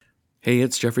Hey,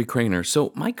 it's Jeffrey Craner.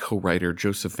 So, my co-writer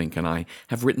Joseph Fink and I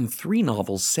have written 3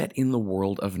 novels set in the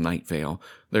world of Night Vale.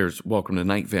 There's Welcome to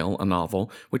Night Vale, a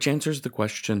novel which answers the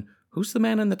question, who's the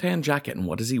man in the tan jacket and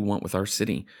what does he want with our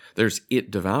city? There's It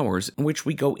Devours, in which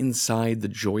we go inside the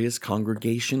joyous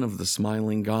congregation of the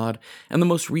smiling god. And the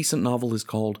most recent novel is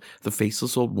called The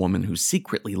Faceless Old Woman Who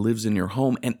Secretly Lives in Your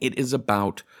Home, and it is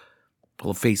about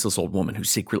a faceless old woman who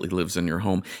secretly lives in your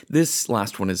home. This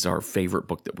last one is our favorite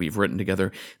book that we've written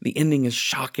together. The ending is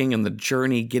shocking, and the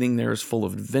journey getting there is full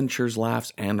of adventures,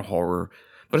 laughs, and horror.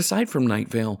 But aside from Night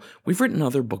Vale, we've written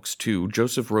other books too.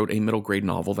 Joseph wrote a middle grade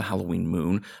novel, The Halloween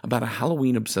Moon, about a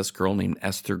Halloween-obsessed girl named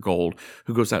Esther Gold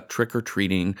who goes out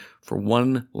trick-or-treating for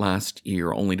one last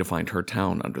year only to find her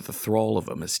town under the thrall of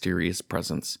a mysterious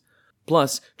presence.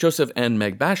 Plus, Joseph and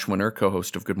Meg Bashwinner,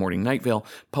 co-host of Good Morning Night Vale,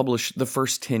 published The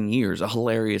First 10 Years, a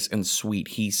hilarious and sweet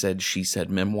he said, she said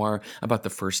memoir about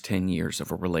the first 10 years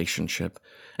of a relationship.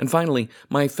 And finally,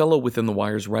 my fellow Within the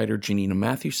Wires writer Janina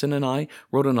Mathewson and I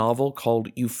wrote a novel called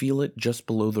You Feel It Just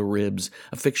Below the Ribs,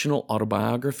 a fictional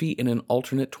autobiography in an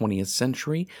alternate 20th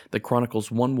century that chronicles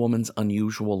one woman's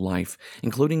unusual life,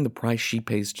 including the price she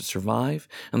pays to survive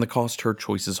and the cost her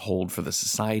choices hold for the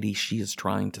society she is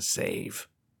trying to save.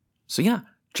 So yeah,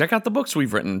 check out the books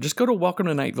we've written. Just go to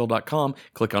welcometonightvale.com,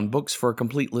 click on books for a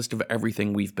complete list of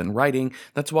everything we've been writing.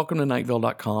 That's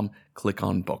welcometonightvale.com, click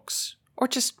on books. Or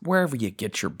just wherever you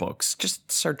get your books. Just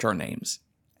search our names.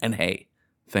 And hey,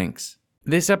 thanks.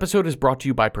 This episode is brought to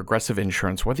you by Progressive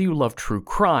Insurance. Whether you love true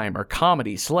crime or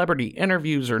comedy, celebrity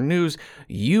interviews or news,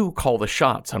 you call the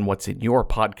shots on what's in your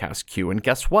podcast queue. And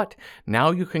guess what? Now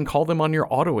you can call them on your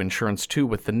auto insurance too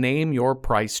with the Name Your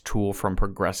Price tool from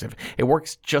Progressive. It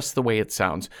works just the way it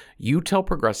sounds. You tell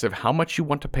Progressive how much you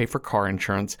want to pay for car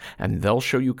insurance, and they'll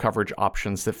show you coverage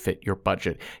options that fit your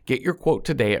budget. Get your quote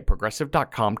today at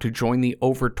Progressive.com to join the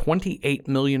over 28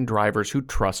 million drivers who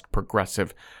trust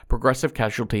Progressive. Progressive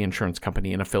Casualty Insurance Company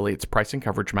and affiliates. Price and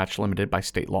coverage match limited by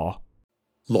state law.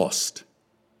 Lost.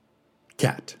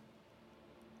 Cat.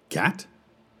 Cat?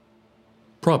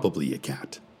 Probably a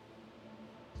cat.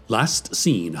 Last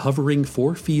seen hovering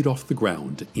 4 feet off the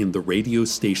ground in the radio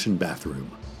station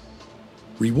bathroom.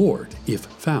 Reward if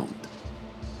found.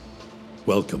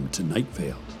 Welcome to Night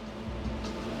Vale.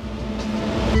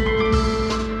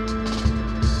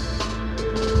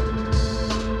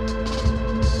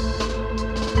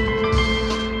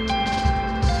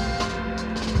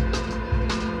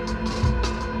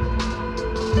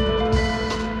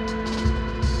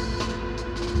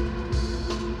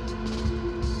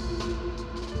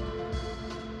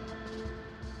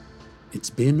 It's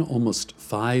been almost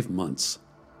 5 months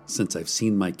since I've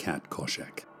seen my cat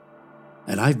Koshek,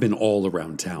 and I've been all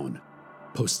around town,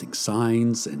 posting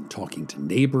signs and talking to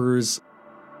neighbors.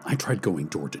 I tried going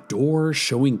door to door,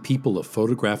 showing people a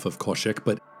photograph of Koshek,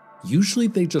 but usually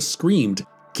they just screamed,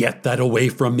 "Get that away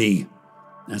from me!"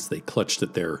 as they clutched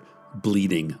at their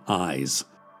bleeding eyes.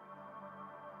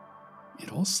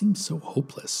 It all seemed so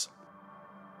hopeless.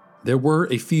 There were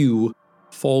a few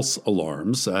false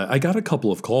alarms. I got a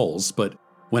couple of calls, but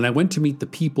when I went to meet the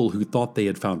people who thought they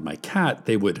had found my cat,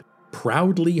 they would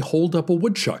proudly hold up a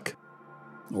woodchuck,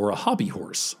 or a hobby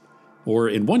horse, or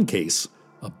in one case,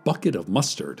 a bucket of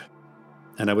mustard.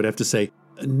 And I would have to say,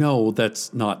 no,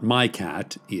 that's not my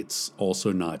cat. It's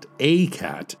also not a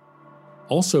cat.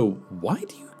 Also, why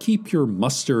do you keep your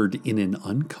mustard in an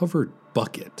uncovered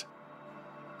bucket?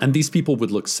 And these people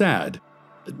would look sad,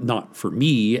 not for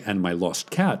me and my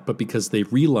lost cat, but because they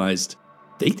realized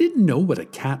they didn't know what a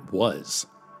cat was.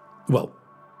 Well,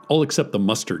 all except the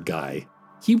mustard guy.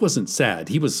 He wasn't sad.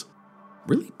 He was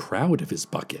really proud of his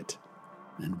bucket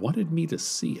and wanted me to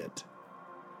see it.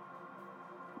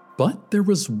 But there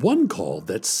was one call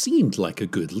that seemed like a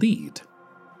good lead.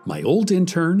 My old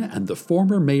intern and the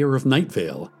former mayor of Night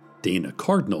Vale, Dana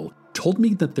Cardinal, told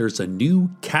me that there's a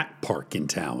new cat park in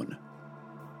town.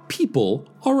 People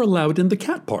are allowed in the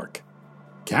cat park.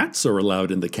 Cats are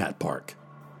allowed in the cat park.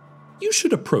 You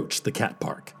should approach the cat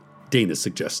park, Dana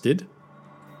suggested.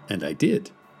 And I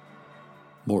did.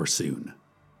 More soon.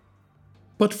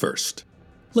 But first,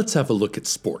 let's have a look at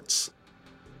sports.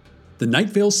 The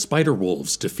Night Vale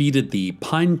Spider-Wolves defeated the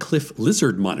Pine Cliff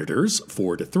Lizard Monitors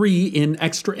 4-3 in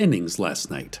extra innings last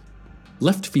night.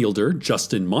 Left fielder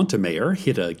Justin Montemayor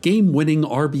hit a game-winning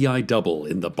RBI double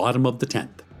in the bottom of the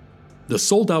 10th. The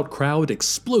sold-out crowd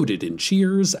exploded in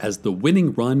cheers as the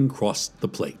winning run crossed the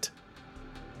plate.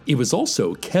 It was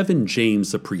also Kevin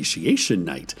James Appreciation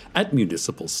Night at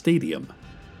Municipal Stadium.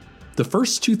 The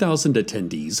first 2,000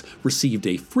 attendees received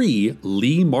a free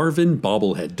Lee Marvin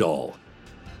bobblehead doll,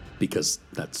 because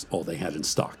that's all they had in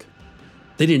stock.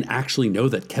 They didn't actually know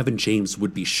that Kevin James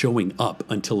would be showing up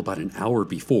until about an hour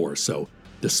before, so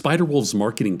the Spiderwolves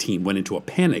marketing team went into a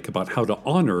panic about how to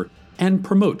honor and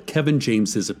promote Kevin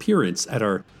James's appearance at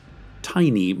our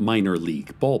tiny minor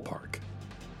league ballpark.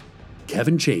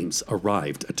 Kevin James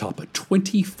arrived atop a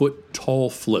 20-foot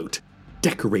tall float,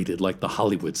 decorated like the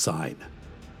Hollywood sign.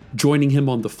 Joining him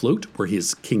on the float were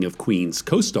his King of Queens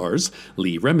co-stars,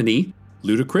 Lee Remini,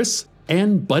 Ludacris,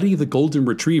 and Buddy the Golden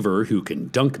Retriever who can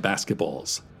dunk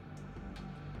basketballs.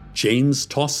 James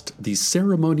tossed the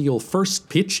ceremonial first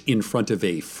pitch in front of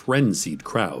a frenzied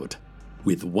crowd,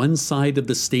 with one side of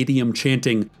the stadium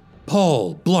chanting,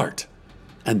 "Paul Blart,"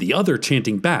 and the other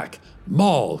chanting back,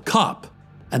 "Mall Cop,"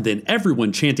 and then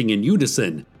everyone chanting in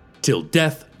unison, "Till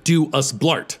death do us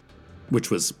Blart," which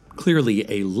was clearly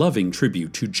a loving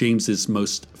tribute to James's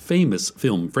most famous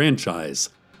film franchise,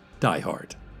 Die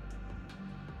Hard.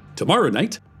 Tomorrow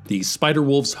night, the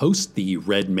Spiderwolves host the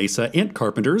Red Mesa Ant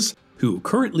Carpenters, who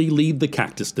currently lead the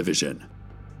Cactus Division.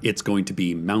 It's going to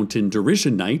be Mountain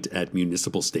Derision Night at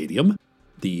Municipal Stadium.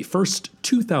 The first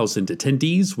 2,000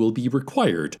 attendees will be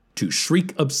required to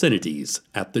shriek obscenities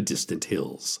at the distant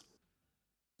hills.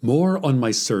 More on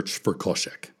my search for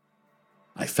Khoshekh.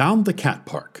 I found the cat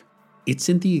park. It's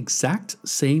in the exact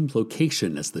same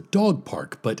location as the dog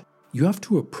park, but you have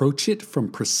to approach it from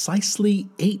precisely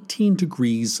 18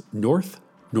 degrees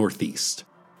north-northeast.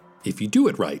 If you do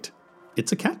it right,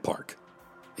 it's a cat park.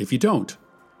 If you don't,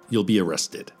 you'll be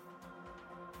arrested.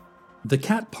 The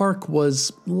cat park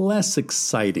was less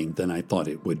exciting than I thought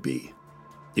it would be.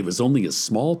 It was only a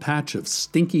small patch of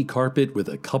stinky carpet with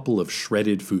a couple of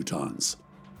shredded futons.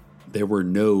 There were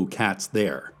no cats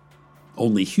there.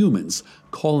 Only humans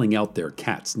calling out their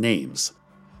cats' names.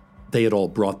 They had all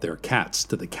brought their cats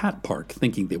to the cat park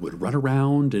thinking they would run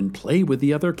around and play with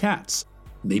the other cats,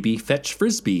 maybe fetch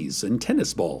frisbees and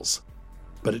tennis balls.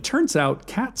 But it turns out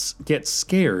cats get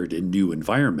scared in new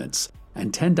environments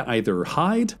and tend to either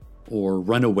hide or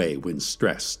run away when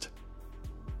stressed.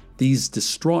 These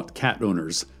distraught cat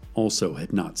owners also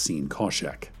had not seen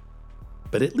Khoshekh.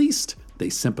 But at least they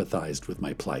sympathized with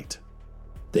my plight.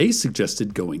 They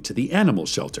suggested going to the animal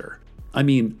shelter. I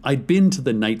mean, I'd been to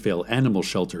the Night Vale Animal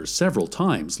Shelter several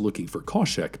times looking for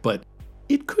Khoshekh, but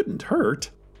it couldn't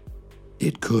hurt.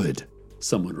 It could,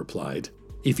 someone replied,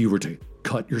 if you were to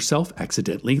cut yourself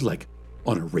accidentally, like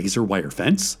on a razor wire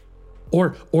fence.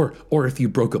 Or if you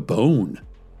broke a bone,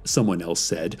 someone else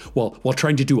said, while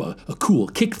trying to do a cool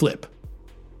kickflip.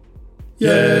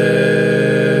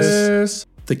 Yes!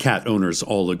 The cat owners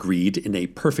all agreed in a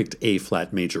perfect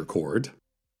A-flat major chord.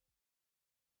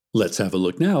 Let's have a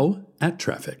look now at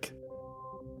traffic.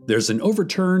 There's an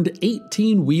overturned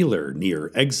 18-wheeler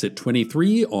near exit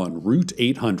 23 on Route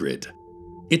 800.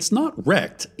 It's not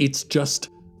wrecked, it's just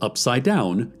upside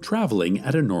down, traveling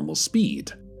at a normal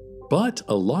speed. But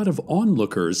a lot of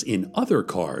onlookers in other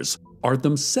cars are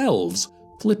themselves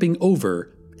flipping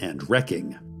over and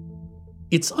wrecking.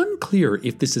 It's unclear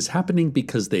if this is happening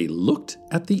because they looked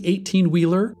at the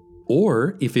 18-wheeler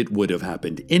or if it would have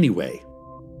happened anyway.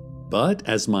 But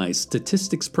as my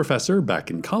statistics professor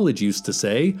back in college used to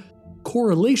say,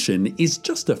 correlation is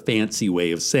just a fancy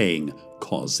way of saying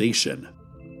causation.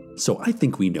 So I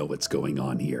think we know what's going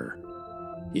on here.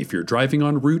 If you're driving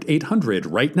on Route 800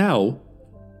 right now,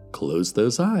 close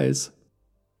those eyes.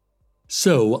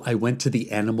 So I went to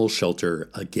the animal shelter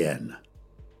again.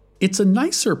 It's a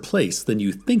nicer place than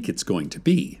you think it's going to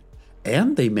be,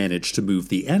 and they managed to move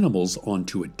the animals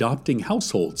onto adopting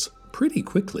households pretty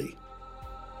quickly.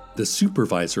 The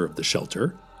supervisor of the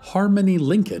shelter, Harmony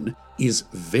Lincoln, is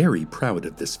very proud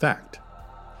of this fact.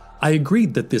 I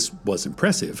agreed that this was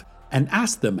impressive and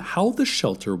asked them how the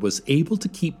shelter was able to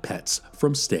keep pets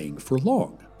from staying for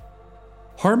long.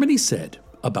 Harmony said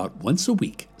about once a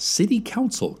week, city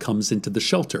council comes into the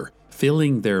shelter,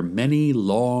 filling their many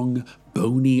long,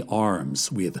 bony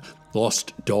arms with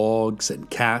lost dogs and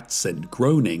cats and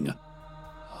groaning,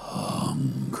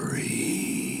 "Hungry."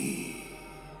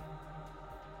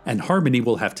 And Harmony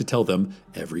will have to tell them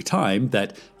every time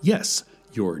that, yes,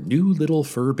 your new little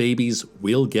fur babies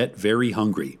will get very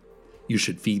hungry. You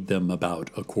should feed them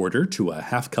about a quarter to a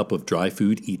half cup of dry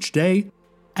food each day,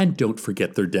 and don't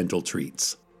forget their dental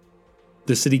treats.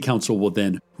 The city council will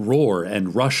then roar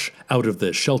and rush out of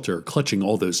the shelter, clutching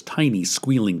all those tiny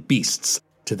squealing beasts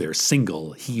to their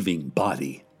single heaving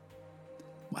body.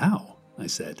 Wow, I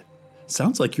said.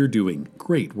 Sounds like you're doing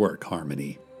great work,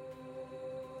 Harmony.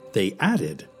 They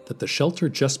added that the shelter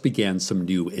just began some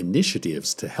new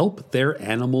initiatives to help their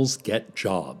animals get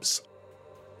jobs.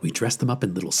 We dress them up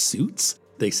in little suits,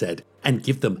 they said, and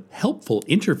give them helpful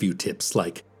interview tips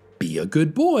like, be a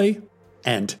good boy,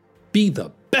 and be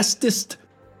the bestest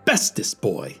bestest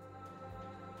boy.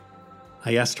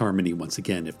 I asked Harmony once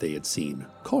again if they had seen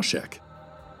Koshek,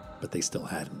 but they still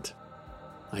hadn't.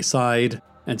 I sighed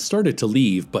and started to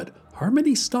leave, but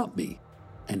Harmony stopped me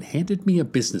and handed me a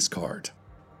business card.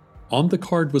 On the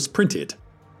card was printed,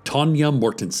 Tanya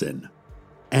Mortensen,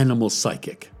 Animal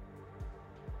Psychic.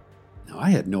 Now, I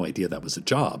had no idea that was a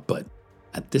job, but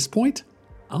at this point,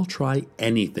 I'll try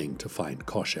anything to find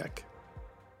Koshek.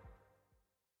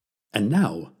 And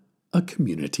now, a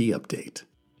community update.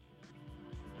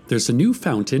 There's a new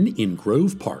fountain in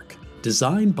Grove Park,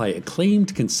 designed by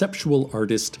acclaimed conceptual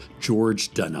artist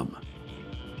George Dunham.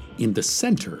 In the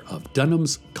center of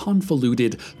Dunham's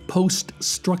convoluted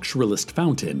post-structuralist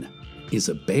fountain is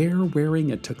a bear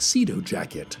wearing a tuxedo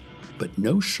jacket, but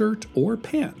no shirt or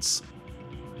pants.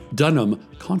 Dunham,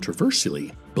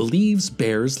 controversially, believes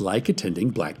bears like attending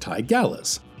black-tie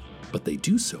galas, but they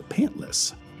do so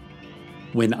pantless.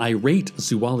 When irate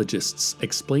zoologists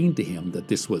explained to him that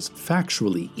this was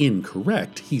factually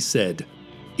incorrect, he said,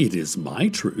 "It is my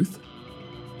truth."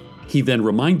 He then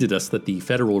reminded us that the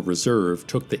Federal Reserve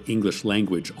took the English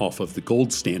language off of the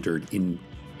gold standard in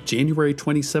January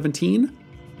 2017,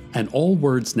 and all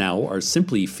words now are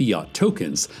simply fiat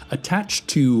tokens attached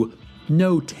to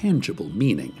no tangible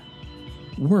meaning.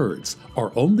 Words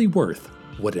are only worth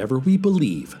whatever we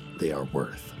believe they are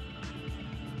worth.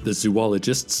 The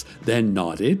zoologists then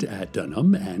nodded at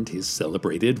Dunham and his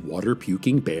celebrated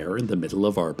water-puking bear in the middle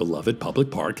of our beloved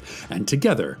public park, and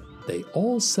together they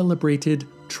all celebrated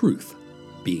truth,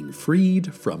 being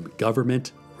freed from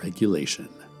government regulation.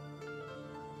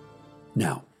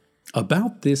 Now,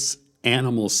 about this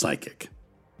animal psychic.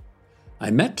 I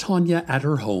met Tanya at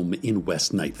her home in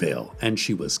West Nightvale, and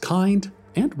she was kind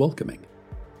and welcoming.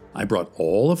 I brought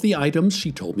all of the items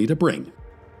she told me to bring: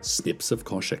 snips of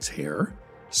Koshek's hair,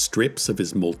 strips of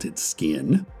his molted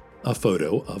skin, a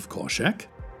photo of Koshek,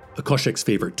 a Koshek's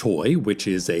favorite toy, which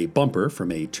is a bumper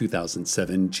from a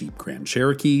 2007 Jeep Grand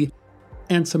Cherokee,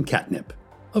 and some catnip,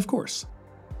 of course.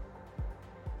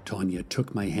 Tanya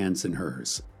took my hands in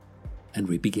hers, and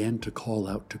we began to call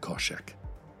out to Koshek.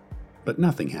 But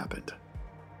nothing happened.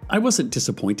 I wasn't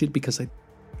disappointed because I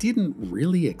didn't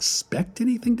really expect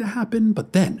anything to happen,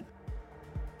 but then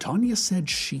Tanya said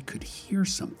she could hear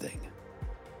something.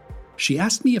 She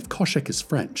asked me if Koshek is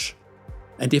French,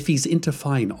 and if he's into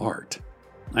fine art.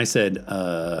 I said,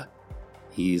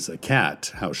 he's a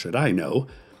cat, how should I know?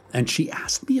 And she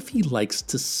asked me if he likes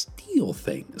to steal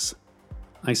things.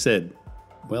 I said,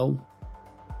 well,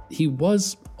 he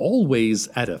was always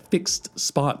at a fixed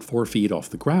spot 4 feet off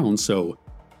the ground, so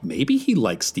maybe he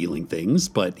likes stealing things,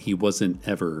 but he wasn't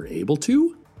ever able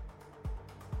to?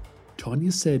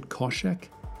 Tanya said Koshek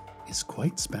is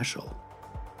quite special.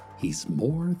 He's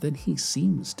more than he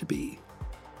seems to be.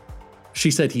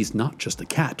 She said he's not just a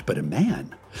cat, but a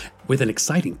man, with an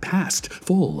exciting past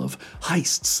full of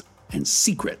heists and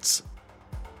secrets.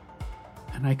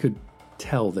 And I could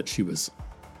tell that she was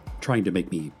trying to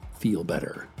make me feel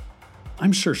better.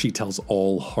 I'm sure she tells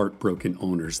all heartbroken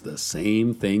owners the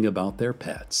same thing about their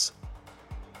pets.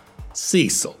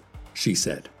 "Cecil," she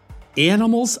said,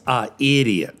 "animals are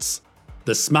idiots.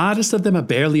 The smartest of them are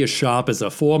barely as sharp as a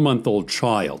 4-month-old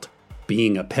child.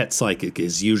 Being a pet psychic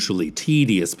is usually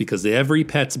tedious because every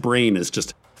pet's brain is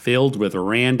just filled with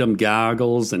random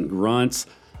gargles and grunts.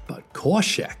 But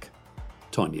Koshek,"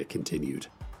 Tanya continued,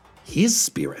 "his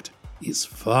spirit is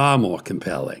far more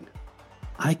compelling.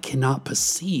 I cannot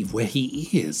perceive where he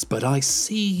is, but I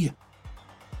see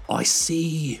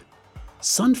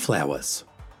sunflowers.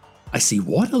 I see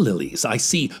water lilies. I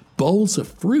see bowls of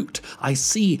fruit. I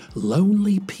see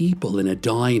lonely people in a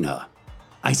diner.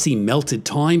 I see melted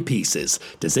timepieces.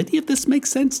 Does any of this make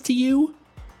sense to you?"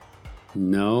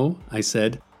 "No," I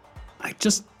said. "I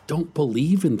just don't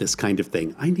believe in this kind of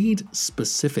thing. I need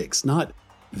specifics, not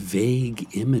vague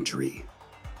imagery."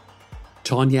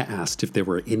 Tanya asked if there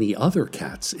were any other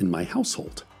cats in my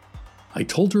household. I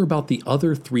told her about the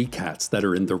other 3 cats that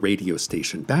are in the radio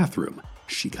station bathroom.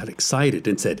 She got excited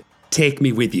and said, "Take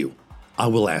me with you. I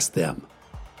will ask them."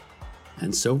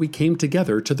 And so we came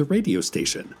together to the radio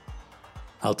station.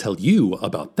 I'll tell you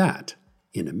about that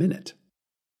in a minute.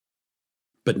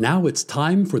 But now it's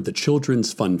time for the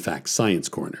Children's Fun Facts Science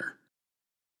Corner.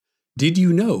 Did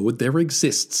you know there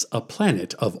exists a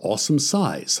planet of awesome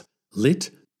size, lit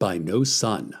by no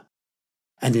sun?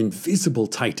 An invisible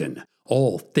titan,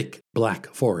 all thick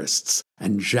black forests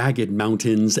and jagged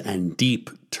mountains and deep,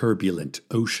 turbulent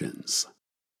oceans.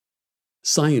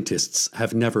 Scientists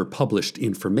have never published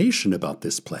information about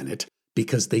this planet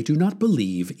because they do not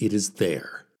believe it is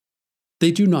there.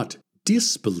 They do not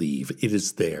disbelieve it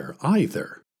is there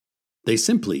either. They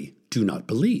simply do not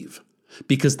believe.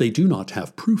 because they do not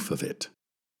have proof of it.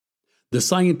 The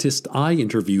scientist I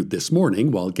interviewed this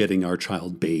morning while getting our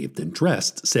child bathed and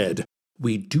dressed said,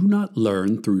 "We do not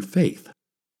learn through faith,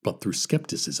 but through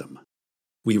skepticism.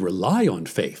 We rely on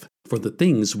faith for the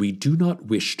things we do not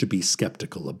wish to be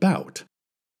skeptical about.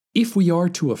 If we are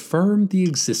to affirm the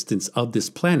existence of this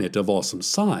planet of awesome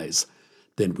size,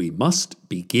 then we must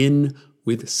begin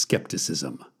with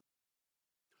skepticism."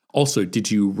 Also, did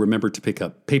you remember to pick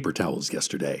up paper towels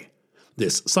yesterday?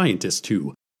 This scientist,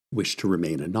 who wished to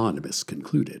remain anonymous,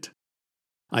 concluded.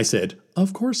 I said,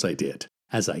 "Of course I did,"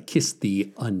 as I kissed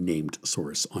the unnamed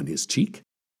source on his cheek.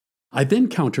 I then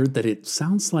countered that it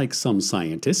sounds like some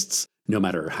scientists, no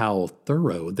matter how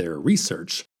thorough their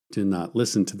research, do not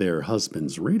listen to their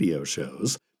husbands' radio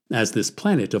shows, as this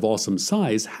planet of awesome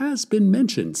size has been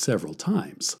mentioned several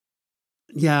times.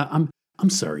 "Yeah, I'm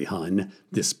sorry, hon,"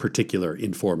 this particular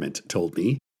informant told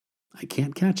me. "I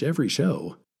can't catch every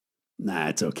show." "Nah,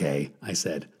 it's okay," I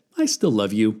said. "I still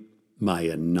love you, my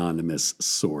anonymous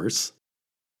source."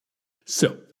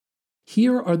 So,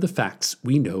 here are the facts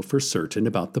we know for certain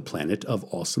about the planet of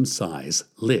awesome size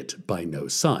lit by no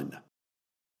sun.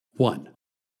 1.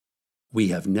 We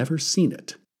have never seen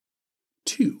it.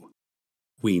 2.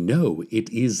 We know it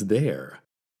is there.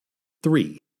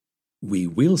 3. We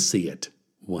will see it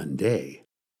one day,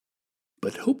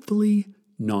 but hopefully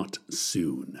not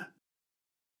soon.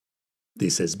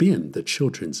 This has been the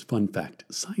Children's Fun Fact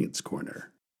Science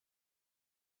Corner.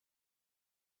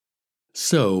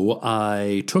 So,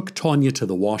 I took Tanya to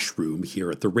the washroom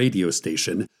here at the radio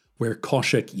station where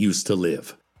Koshek used to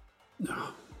live.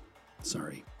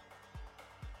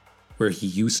 Where he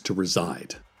used to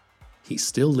reside. He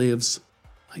still lives.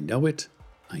 I know it.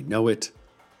 I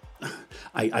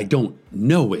don't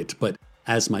know it, but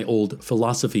as my old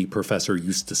philosophy professor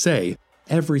used to say,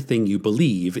 everything you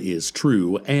believe is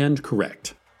true and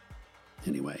correct.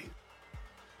 Anyway,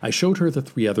 I showed her the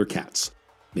 3 other cats.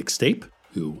 Mixtape,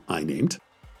 who I named.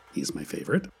 He's my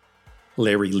favorite.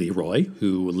 Larry Leroy,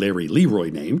 who Larry Leroy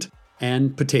named.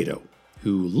 And Potato,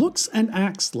 who looks and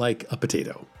acts like a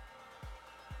potato.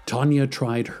 Tanya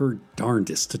tried her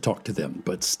darndest to talk to them,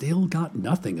 but still got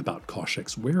nothing about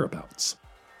Koshek's whereabouts.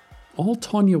 All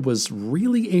Tanya was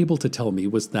really able to tell me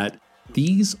was that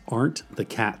these aren't the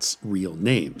cats' real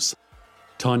names.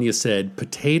 Tanya said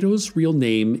Potato's real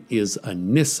name is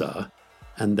Anissa,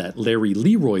 and that Larry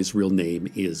Leroy's real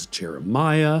name is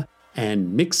Jeremiah,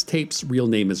 and Mixtape's real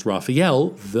name is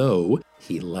Raphael, though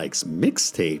he likes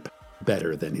Mixtape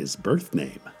better than his birth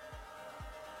name.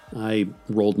 I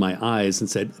rolled my eyes and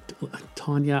said,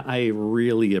 "Tanya, I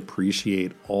really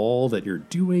appreciate all that you're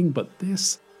doing, but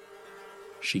this..."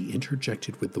 She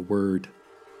interjected with the word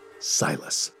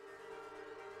Silas.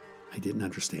 I didn't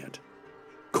understand.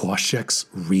 "Koshek's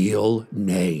real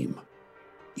name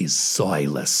is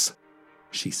Silas,"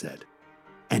 she said,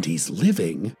 "and he's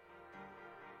living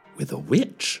with a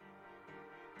witch.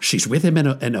 She's with him in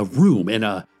a room in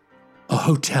a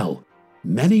hotel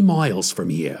many miles from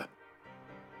here."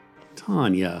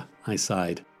 "Tanya," I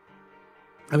sighed.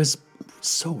 I was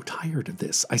so tired of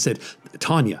this. I said,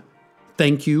 "Tanya,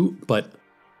 thank you, but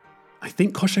I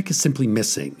think Koshek is simply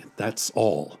missing. That's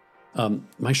all.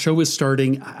 My show is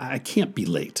starting. I can't be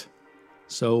late."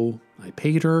 So I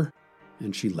paid her,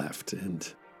 and she left.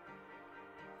 And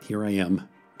here I am,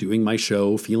 doing my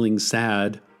show, feeling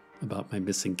sad about my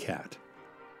missing cat.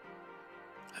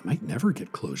 I might never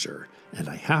get closure, and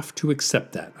I have to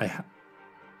accept that.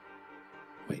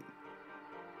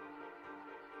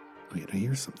 Wait, I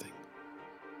hear something.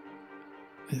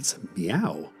 It's a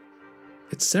meow.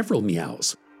 It's several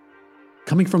meows.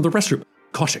 Coming from the restroom.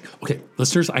 Koshek. Okay,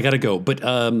 listeners, I gotta go. But,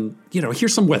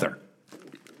 here's some weather.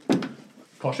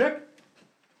 Koshek?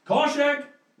 Koshek!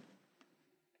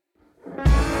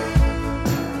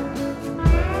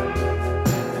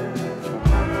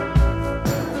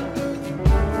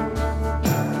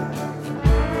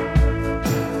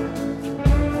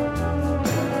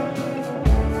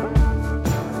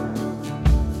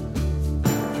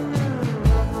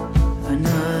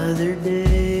 Another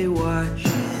day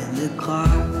watching the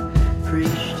clock, preach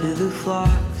to the flock,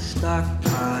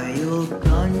 stockpile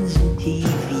guns and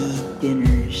TV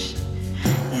dinners.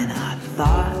 And I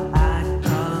thought I'd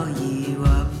call you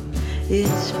up.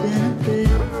 It's been a bit,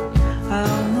 I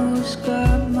almost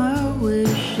got my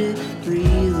wish. It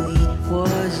really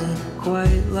wasn't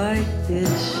quite like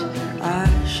this. I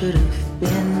should have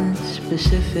been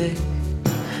specific.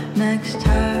 Next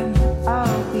time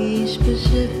I'll be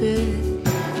specific.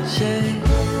 Say,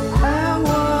 I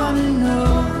wanna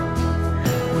know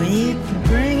when you can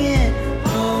bring it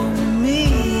home to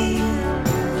me.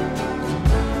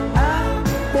 I'm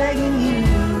begging you,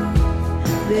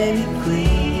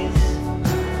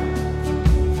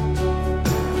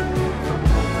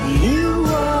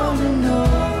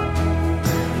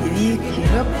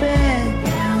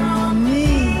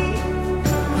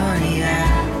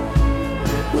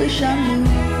 Wish I knew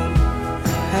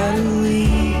how to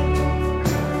lead.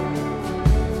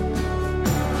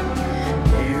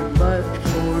 There, but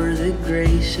for the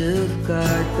grace of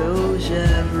God goes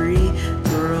every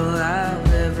girl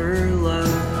I've ever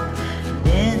loved,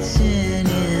 dancing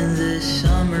in the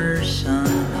summer sun.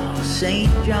 Oh, St.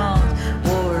 John's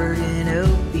Wort in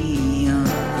Opium.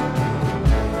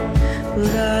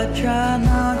 But I try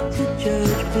not to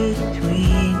judge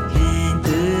between canned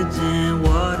goods and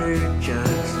water jugs.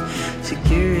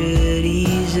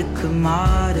 Security's a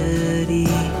commodity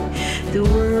that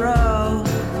we're all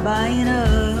buying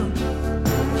up.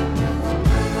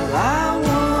 I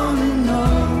wanna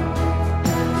know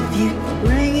if you can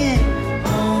bring it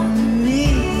on to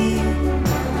me.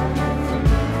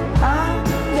 I'm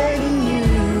begging you,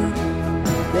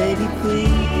 baby,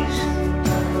 please.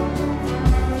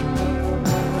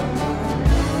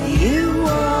 You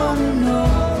wanna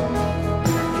know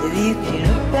if you can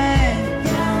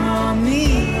abandon on me.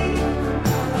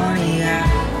 Honey, I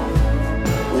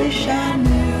wish I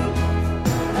knew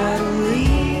how to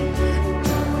leave.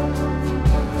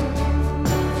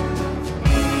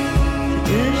 The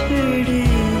desert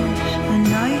is a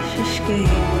nice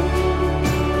escape.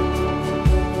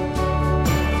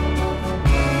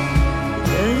 The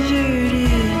desert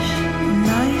is a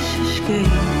nice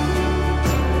escape.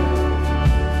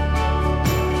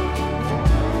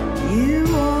 You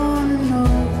wanna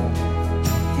know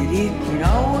if you can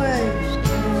always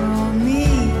count on me.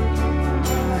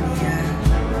 Honey, I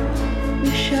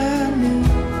wish I knew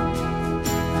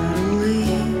how to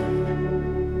leave.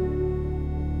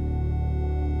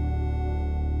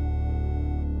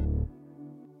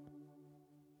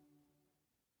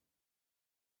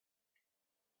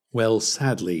 Well,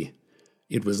 sadly,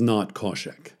 it was not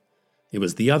Koshek. It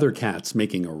was the other cats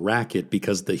making a racket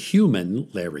because the human,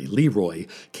 Larry Leroy,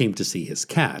 came to see his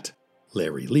cat,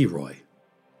 Larry Leroy.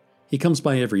 He comes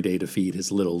by every day to feed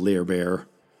his little lair bear.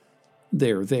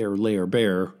 There, lair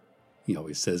bear, he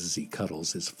always says as he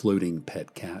cuddles his floating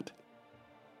pet cat.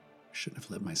 I shouldn't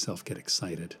have let myself get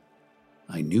excited.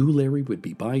 I knew Larry would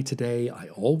be by today. I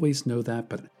always know that,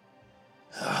 but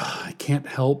I can't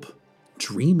help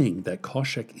dreaming that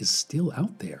Koshek is still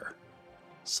out there,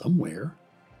 somewhere.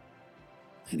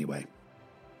 Anyway,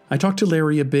 I talked to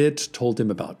Larry a bit, told him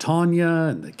about Tanya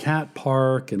and the cat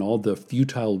park and all the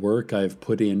futile work I've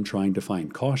put in trying to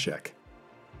find Koshek.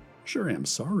 Sure am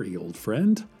sorry, old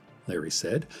friend, Larry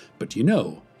said, but you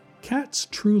know, cats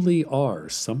truly are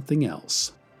something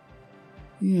else.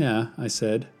 Yeah, I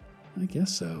said, I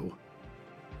guess so.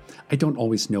 I don't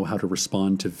always know how to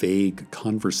respond to vague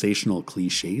conversational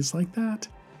cliches like that.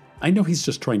 I know he's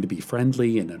just trying to be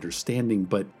friendly and understanding,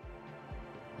 but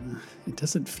it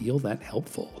doesn't feel that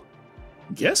helpful.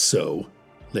 Guess so,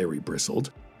 Larry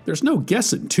bristled. There's no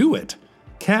guessing to it.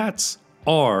 Cats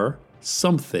are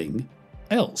something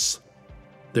else.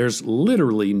 There's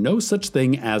literally no such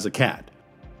thing as a cat.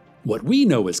 What we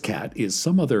know as cat is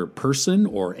some other person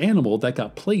or animal that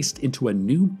got placed into a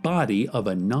new body of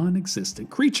a non-existent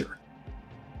creature.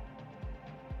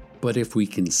 But if we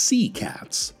can see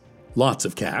cats, lots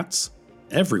of cats,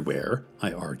 everywhere,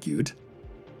 I argued,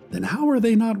 then how are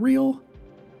they not real?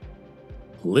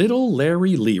 Little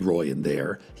Larry Leroy in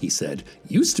there, he said,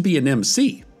 used to be an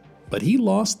MC, but he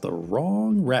lost the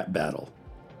wrong rap battle.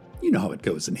 You know how it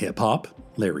goes in hip-hop,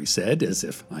 Larry said, as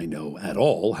if I know at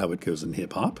all how it goes in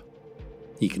hip-hop.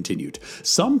 He continued,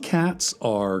 some cats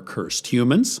are cursed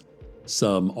humans,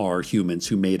 some are humans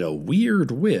who made a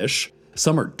weird wish,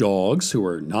 some are dogs who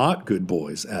are not good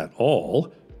boys at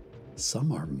all,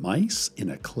 some are mice in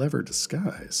a clever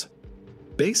disguise.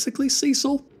 Basically,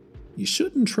 Cecil, you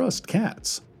shouldn't trust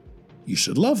cats. You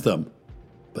should love them,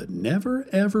 but never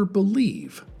ever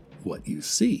believe what you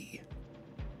see.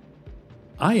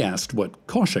 I asked what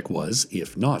Koshek was,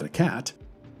 if not a cat.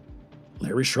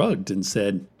 Larry shrugged and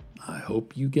said, I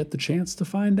hope you get the chance to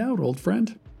find out, old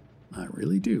friend. I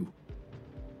really do.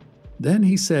 Then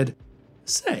he said,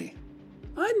 Say,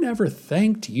 I never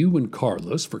thanked you and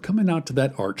Carlos for coming out to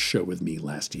that art show with me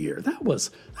last year. That was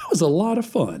a lot of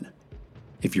fun.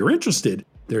 If you're interested,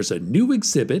 there's a new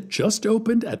exhibit just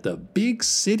opened at the Big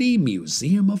City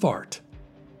Museum of Art.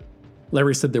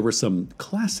 Larry said there were some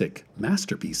classic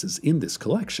masterpieces in this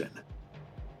collection.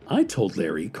 I told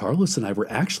Larry Carlos and I were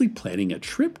actually planning a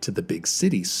trip to the big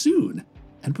city soon,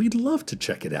 and we'd love to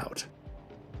check it out.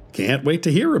 Can't wait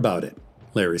to hear about it,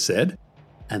 Larry said,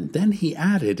 and then he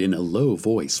added in a low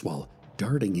voice while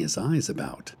darting his eyes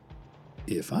about,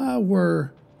 If I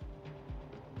were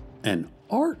an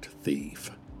art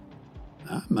thief,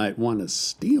 I might want to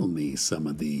steal me some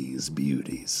of these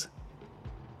beauties.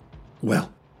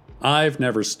 Well, I've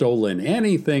never stolen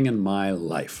anything in my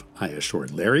life, I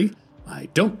assured Larry. I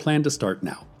don't plan to start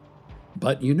now.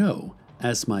 But you know,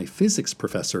 as my physics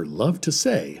professor loved to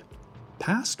say,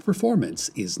 past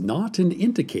performance is not an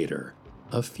indicator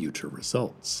of future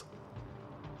results.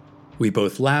 We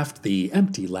both laughed the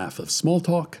empty laugh of small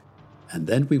talk, and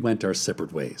then we went our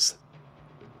separate ways.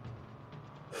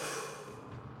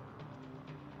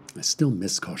 I still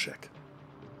miss Koshek.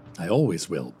 I always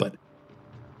will, but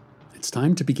it's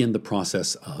time to begin the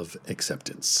process of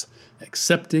acceptance.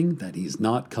 Accepting that he's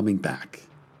not coming back.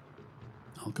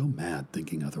 I'll go mad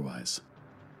thinking otherwise.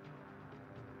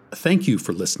 Thank you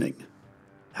for listening.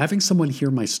 Having someone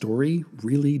hear my story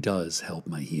really does help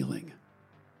my healing.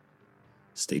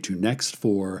 Stay tuned next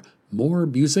for more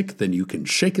music than you can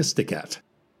shake a stick at,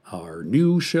 our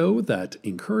new show that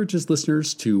encourages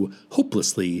listeners to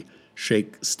hopelessly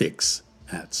shake sticks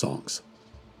at songs.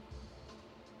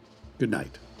 Good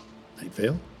night. Night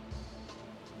Vale.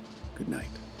 Good night.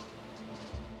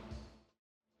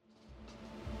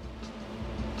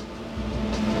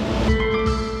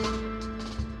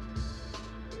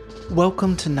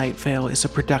 Welcome to Night Vale is a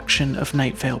production of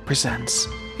Night Vale Presents.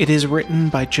 It is written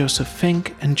by Joseph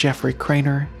Fink and Jeffrey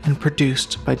Craner and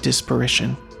produced by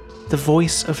Disparition. The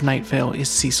voice of Night Vale is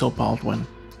Cecil Baldwin.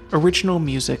 Original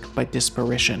music by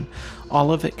Disparition.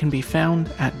 All of it can be found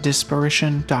at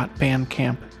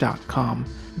disparition.bandcamp.com.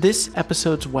 This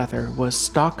episode's weather was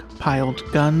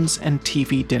Stockpiled Guns and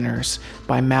TV Dinners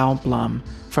by Mal Blum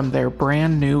from their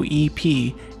brand new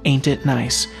EP, Ain't It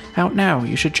Nice? Out now,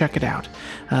 you should check it out.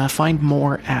 Find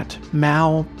more at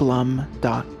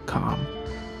malblum.com.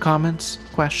 Comments,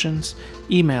 questions,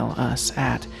 email us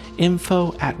at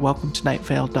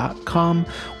info@welcometonightvale.com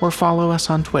or follow us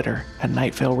on Twitter at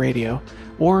Night Vale Radio,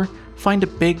 or find a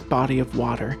big body of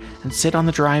water and sit on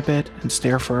the dry bit and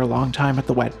stare for a long time at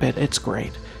the wet bit. It's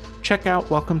great. Check out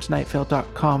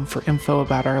welcometonightvale.com for info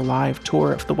about our live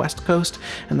tour of the West Coast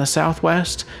and the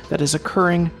Southwest that is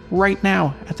occurring right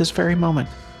now at this very moment.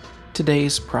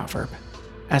 Today's proverb.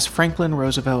 As Franklin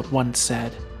Roosevelt once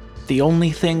said, "The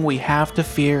only thing we have to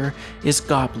fear is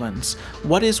goblins.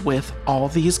 What is with all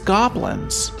these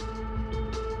goblins?"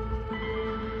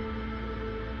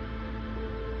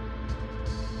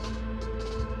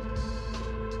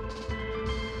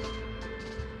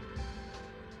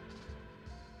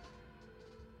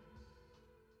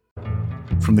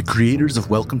 From the creators of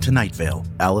Welcome to Night Vale,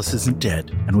 Alice Isn't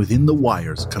Dead, and Within the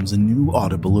Wires comes a new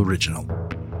Audible original,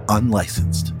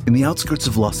 Unlicensed. In the outskirts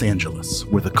of Los Angeles,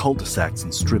 where the cul-de-sacs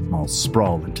and strip malls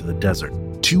sprawl into the desert,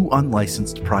 two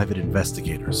unlicensed private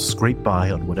investigators scrape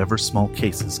by on whatever small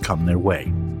cases come their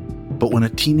way. But when a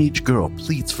teenage girl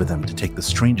pleads for them to take the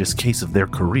strangest case of their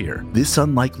career, this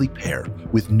unlikely pair,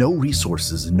 with no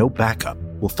resources and no backup,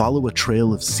 will follow a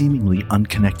trail of seemingly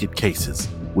unconnected cases,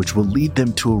 which will lead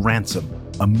them to a ransom,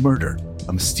 a murder,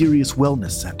 a mysterious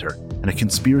wellness center, and a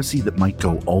conspiracy that might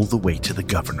go all the way to the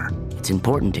governor. It's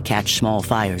important to catch small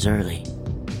fires early.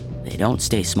 They don't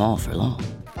stay small for long.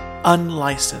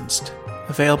 Unlicensed.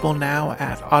 Available now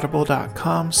at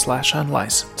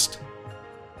audible.com/unlicensed.